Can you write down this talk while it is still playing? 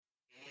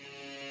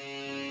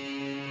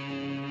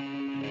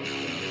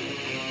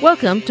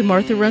Welcome to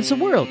Martha Runs the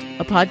World,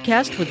 a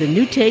podcast with a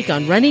new take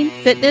on running,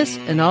 fitness,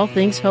 and all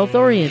things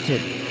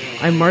health-oriented.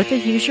 I'm Martha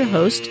Hughes, your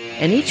host,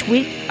 and each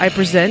week I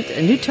present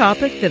a new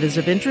topic that is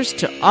of interest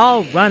to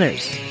all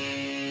runners.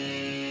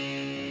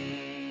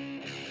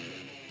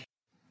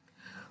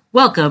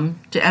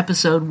 Welcome to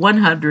episode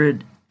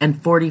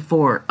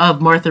 144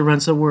 of Martha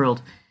Runs the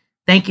World.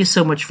 Thank you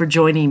so much for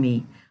joining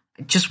me.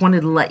 I just wanted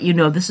to let you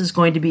know this is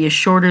going to be a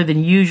shorter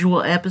than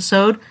usual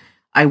episode.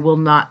 I will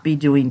not be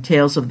doing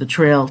Tales of the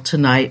Trail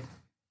tonight.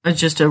 It's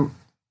just a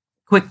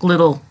quick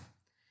little...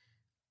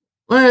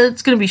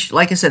 it's going to be,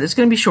 like I said, it's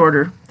going to be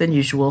shorter than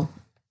usual.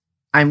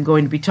 I'm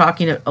going to be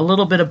talking a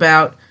little bit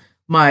about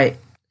my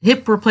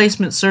hip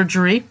replacement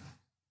surgery,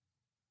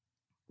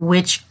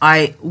 which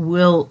I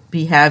will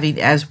be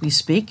having as we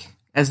speak,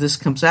 as this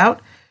comes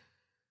out.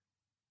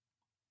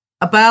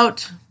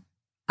 About,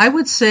 I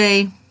would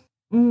say,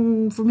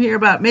 from here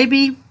about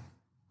maybe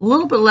a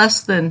little bit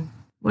less than...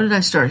 When did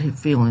I start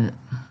feeling it?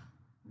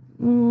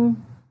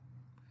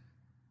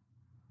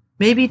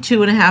 Maybe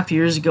 2.5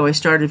 years ago, I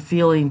started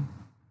feeling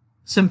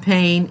some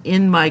pain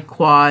in my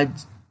quad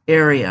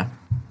area.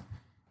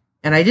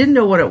 And I didn't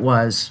know what it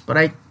was, but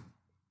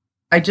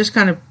I just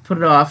kind of put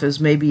it off as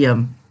maybe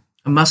a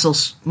muscle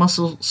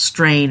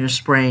strain or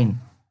sprain.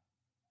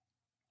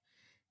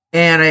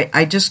 And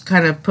I just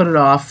kind of put it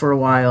off for a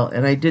while,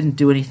 and I didn't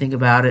do anything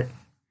about it.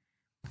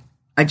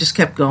 I just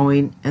kept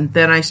going, and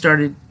then I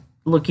started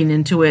looking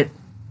into it.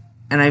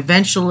 And I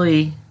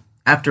eventually,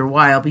 after a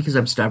while, because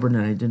I'm stubborn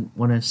and I didn't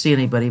want to see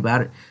anybody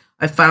about it,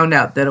 I found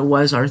out that it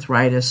was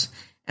arthritis.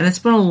 And it's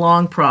been a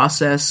long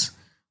process.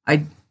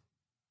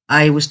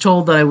 I was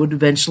told that I would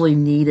eventually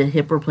need a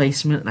hip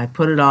replacement, and I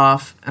put it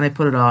off, and I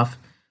put it off.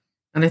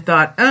 And I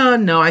thought, oh,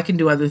 no, I can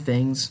do other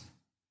things.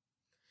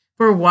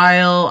 For a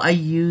while, I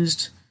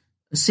used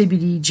a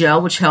CBD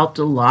gel, which helped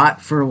a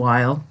lot for a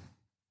while.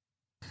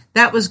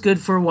 That was good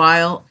for a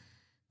while.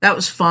 That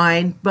was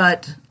fine,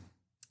 but...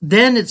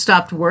 Then it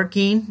stopped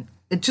working.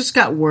 It just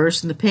got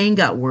worse, and the pain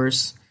got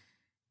worse,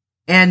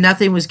 and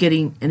nothing was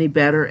getting any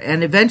better.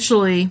 And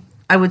eventually,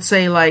 I would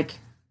say like a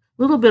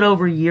little bit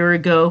over a year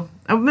ago,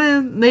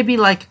 maybe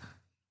like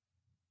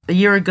a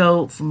year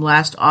ago from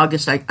last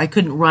August, I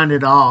couldn't run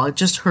at all. It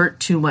just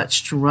hurt too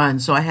much to run,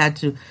 so I had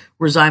to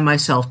resign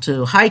myself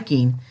to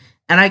hiking.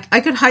 And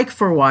I could hike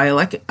for a while.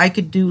 I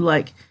could do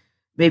like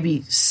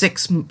maybe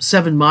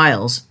 6-7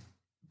 miles.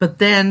 But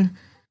then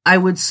I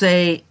would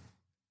say...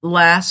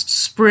 Last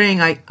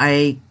spring,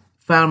 I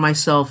found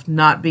myself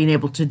not being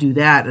able to do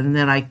that, and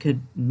then I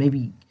could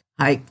maybe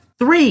hike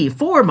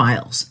 3-4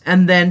 miles,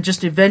 and then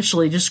just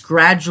eventually, just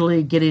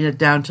gradually getting it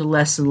down to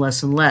less and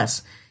less and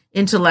less.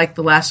 Into like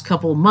the last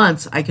couple of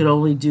months, I could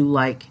only do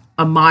like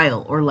a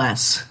mile or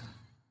less.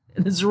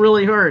 And it's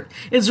really hurt.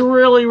 It's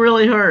really,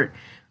 really hurt.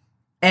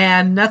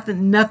 And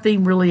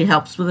nothing really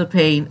helps with the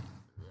pain.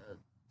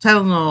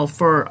 Tylenol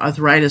for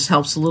arthritis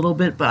helps a little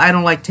bit, but I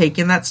don't like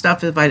taking that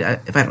stuff if I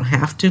don't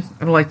have to.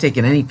 I don't like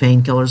taking any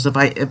painkillers if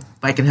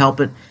I can help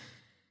it.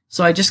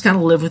 So I just kind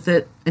of live with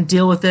it and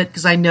deal with it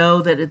because I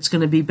know that it's going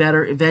to be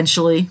better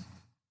eventually.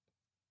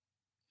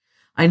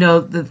 I know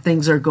that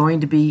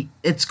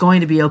it's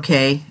going to be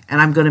okay, and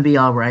I'm going to be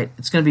all right.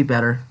 It's going to be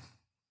better.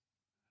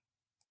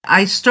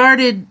 I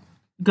started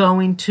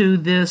going to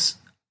this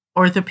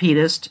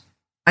orthopedist.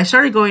 I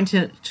started going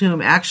to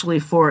him actually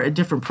for a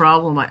different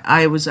problem.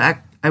 I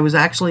was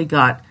actually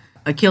got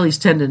Achilles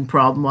tendon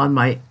problem on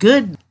my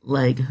good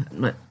leg,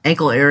 my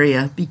ankle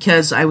area,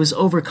 because I was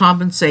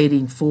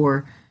overcompensating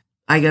for,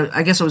 I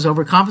guess I was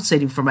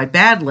overcompensating for my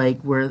bad leg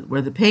where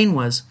the pain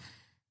was.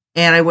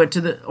 And I went to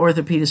the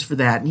orthopedist for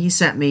that, and he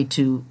sent me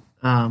to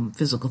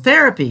physical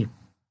therapy.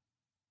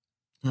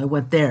 I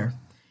went there.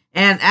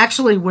 And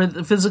actually, where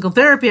the physical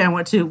therapy I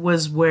went to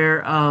was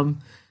where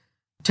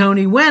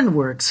Tony Wen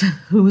works,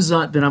 who's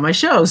not been on my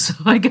show. So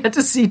I got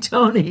to see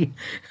Tony.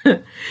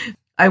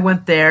 I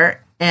went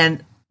there, and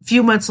a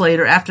few months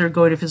later, after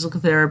going to physical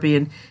therapy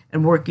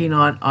and working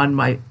on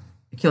my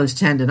Achilles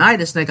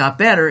tendonitis, and I got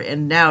better,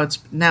 and now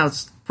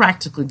it's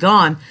practically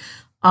gone.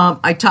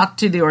 I talked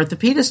to the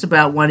orthopedist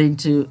about wanting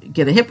to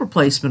get a hip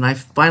replacement. I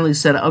finally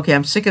said, okay,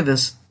 I'm sick of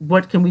this.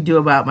 What can we do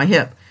about my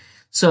hip?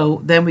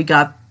 So then we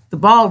got the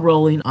ball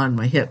rolling on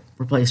my hip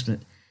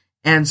replacement.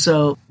 And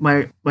so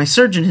my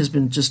surgeon has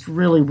been just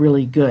really,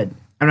 really good.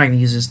 I'm not going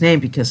to use his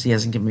name because he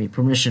hasn't given me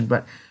permission,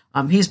 but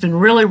he's been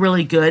really,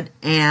 really good,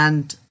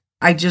 and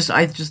I just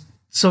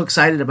so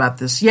excited about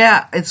this.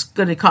 Yeah, it's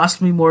going to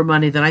cost me more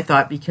money than I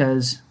thought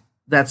because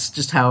that's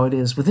just how it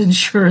is with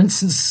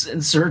insurance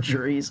and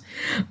surgeries.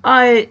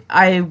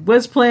 I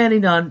was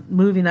planning on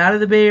moving out of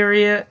the Bay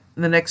Area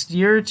in the next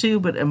year or two,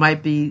 but it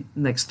might be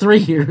the next 3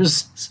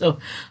 years. So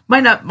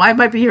I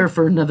might be here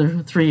for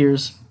another 3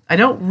 years. I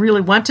don't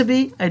really want to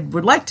be. I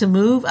would like to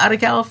move out of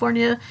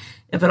California,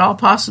 if at all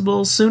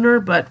possible,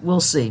 sooner, but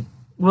we'll see.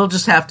 We'll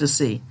just have to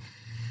see.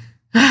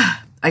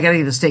 I got to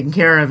get this taken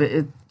care of.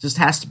 It just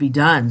has to be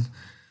done.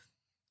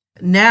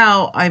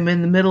 Now I'm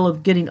in the middle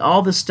of getting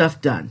all this stuff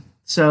done.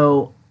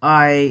 So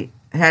I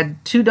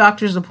had 2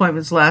 doctor's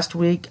appointments last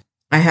week.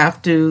 I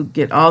have to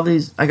get all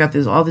these. I got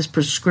all these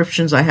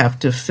prescriptions I have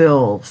to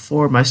fill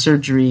for my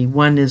surgery.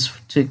 One is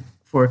to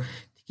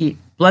keep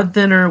blood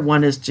thinner.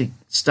 One is to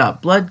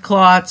stop blood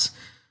clots.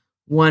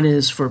 One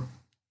is for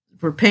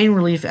pain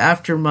relief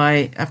after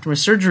my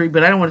surgery.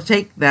 But I don't want to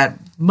take that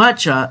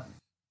much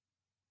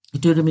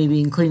due to me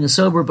being clean and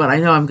sober. But I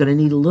know I'm going to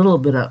need a little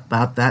bit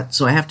about that,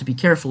 so I have to be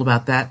careful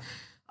about that.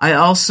 I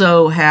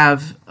also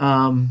have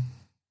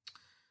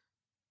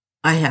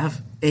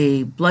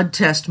a blood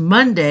test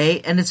Monday,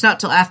 and it's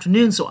not till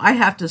afternoon, so I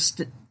have to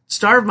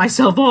starve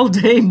myself all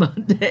day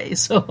Monday.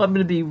 So I'm going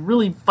to be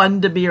really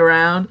fun to be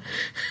around.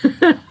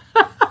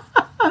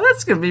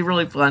 That's going to be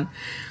really fun.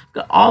 I've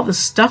got all the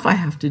stuff I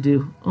have to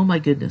do. Oh my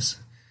goodness.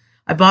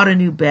 I bought a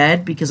new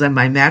bed because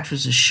my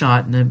mattress is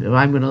shot, and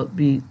I'm going to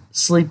be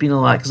sleeping a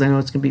lot because I know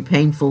it's going to be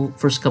painful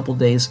first couple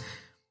days.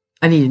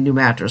 I need a new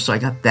mattress, so I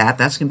got that.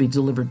 That's going to be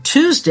delivered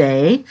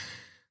Tuesday.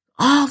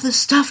 All this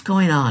stuff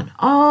going on,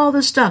 all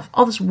this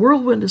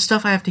whirlwind of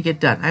stuff I have to get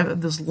done. I have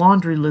this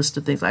laundry list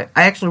of things. I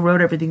actually wrote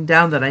everything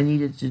down that I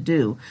needed to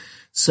do.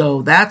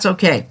 So that's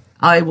okay.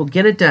 I will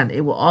get it done.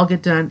 It will all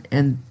get done.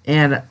 And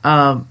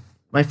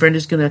my friend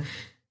is going to,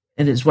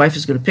 and his wife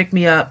is going to pick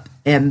me up,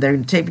 and they're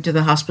going to take me to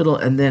the hospital.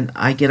 And then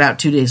I get out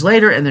 2 days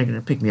later, and they're going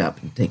to pick me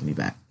up and take me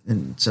back.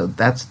 And so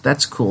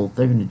that's cool.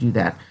 They're going to do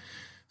that.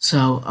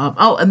 So,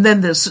 and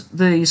then the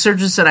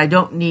surgeon said I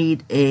don't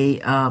need a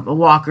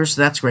walker,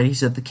 so that's great. He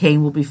said the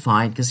cane will be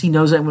fine because he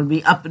knows I'm going to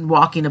be up and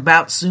walking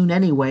about soon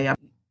anyway.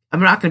 I'm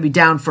not going to be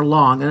down for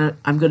long, and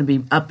I'm going to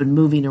be up and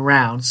moving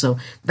around, so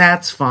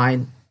that's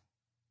fine.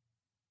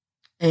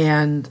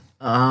 And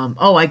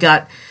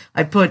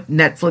I put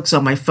Netflix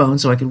on my phone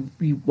so I can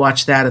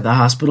watch that at the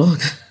hospital. I'm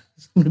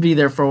going to be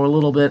there for a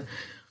little bit.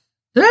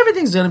 So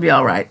everything's going to be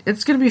all right.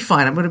 It's going to be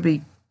fine. I'm going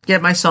to get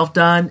myself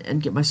done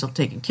and get myself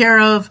taken care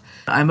of.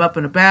 I'm up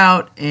and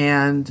about,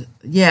 and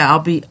yeah, I'll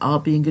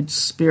be in good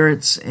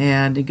spirits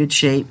and in good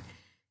shape.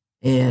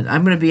 And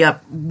I'm going to be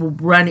up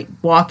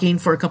walking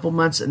for a couple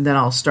months, and then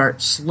I'll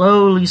start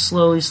slowly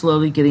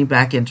getting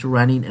back into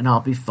running, and I'll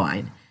be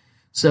fine.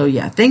 So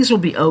yeah, things will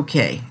be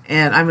okay.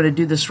 And I'm going to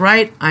do this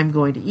right. I'm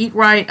going to eat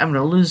right. I'm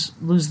going to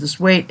lose this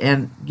weight,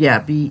 and yeah,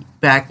 be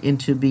back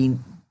into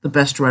being the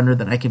best runner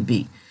that I can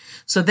be.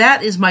 So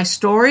that is my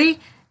story,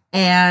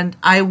 and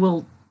I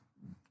will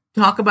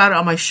talk about it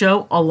on my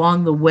show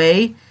along the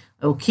way.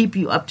 I will keep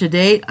you up to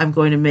date. I'm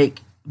going to make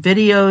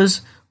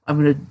videos.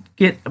 I'm going to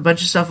get a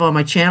bunch of stuff on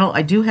my channel.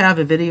 I do have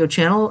a video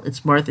channel.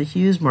 It's Martha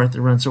Hughes, Martha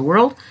Runs the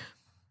World.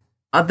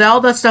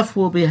 All that stuff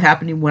will be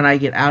happening when I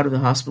get out of the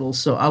hospital,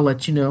 so I'll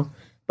let you know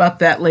about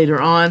that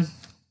later on.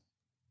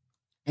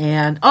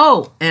 And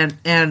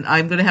and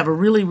I'm going to have a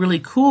really, really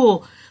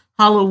cool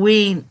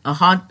Halloween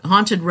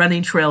haunted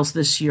running trails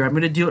this year. I'm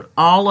going to do it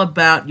all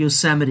about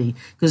Yosemite,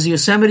 because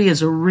Yosemite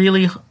is a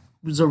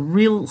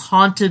real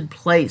haunted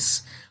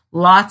place.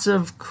 Lots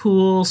of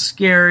cool,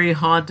 scary,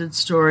 haunted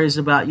stories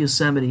about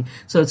Yosemite.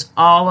 So it's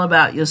all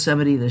about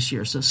Yosemite this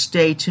year. So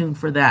stay tuned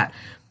for that.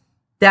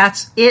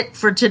 That's it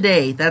for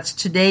today. That's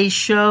today's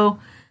show.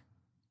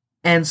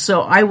 And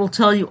so I will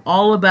tell you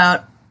all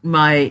about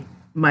my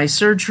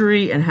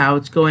surgery and how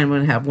it's going. I'm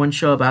going to have one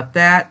show about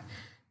that.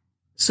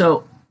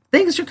 So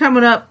things are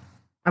coming up.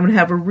 I'm going to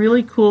have a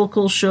really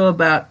cool show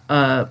about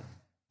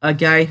a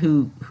guy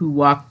who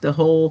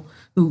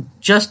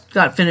just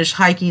got finished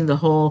hiking the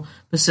whole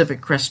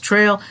Pacific Crest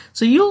Trail.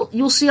 So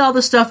you'll see all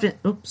the stuff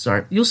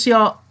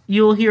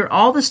you'll hear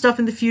all the stuff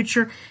in the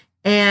future.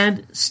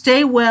 And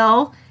stay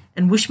well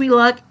and wish me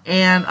luck,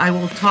 and I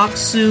will talk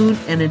soon.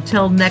 And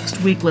until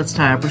next week, let's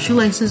tie up our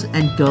shoelaces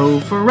and go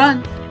for a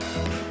run.